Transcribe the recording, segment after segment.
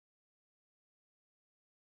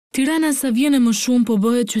Tirana sa vjen më shumë po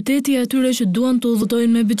bëhet qyteti i atyre që duan të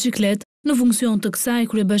udhëtojnë me biçikletë. Në funksion të kësaj,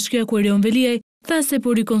 Kryebashkiaku Erion Veliaj tha se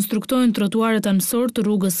po rikonstruktojnë trotuaret anësor të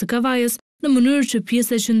rrugës së Kavajës në mënyrë që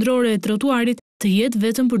pjesa qendrore e trotuarit të jetë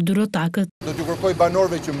vetëm për dy rotakët. Do t'ju kërkoj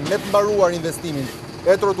banorëve që me të mbaruar investimin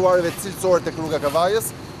e trotuareve cilësore tek rruga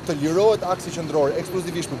Kavajës të lirohet aksi qendror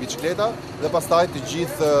ekskluzivisht për biçikleta dhe pastaj të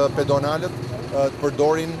gjithë pedonalët të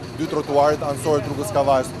përdorin dy trotuaret anësore të rrugës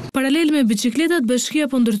Kavajës. Paralel me biçikletat, bashkia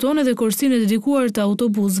po ndërton edhe korsinë e dedikuar të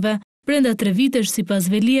autobusëve. Brenda 3 vitesh, sipas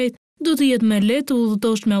Veliajt, do të jetë më lehtë të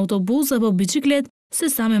udhëtosh me autobus apo biçikletë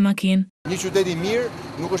sesa me makinë. Një qytet i mirë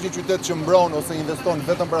nuk është një qytet që mbron ose investon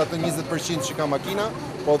vetëm për atë 20% që ka makina,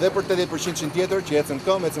 po edhe për 80% tjetër që ecën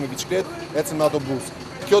këmbë, ecën me biçikletë, ecën me autobus.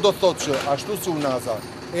 Kjo do të thotë që ashtu si unaza,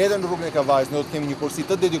 edhe në rrugën e Kavajës ne do të kemi një korsi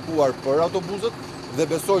të dedikuar për autobusët dhe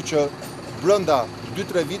besoj që brenda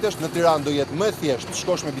 2-3 vitesh në Tiranë do jetë më e thjeshtë të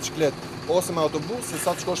shkosh me biçikletë ose me autobus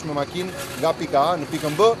sesa të shkosh me makinë nga pika A në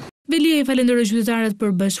pikën B. Veliaj falenderoi qytetarët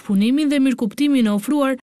për bashkëpunimin dhe mirëkuptimin e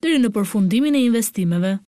ofruar deri në përfundimin e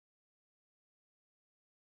investimeve.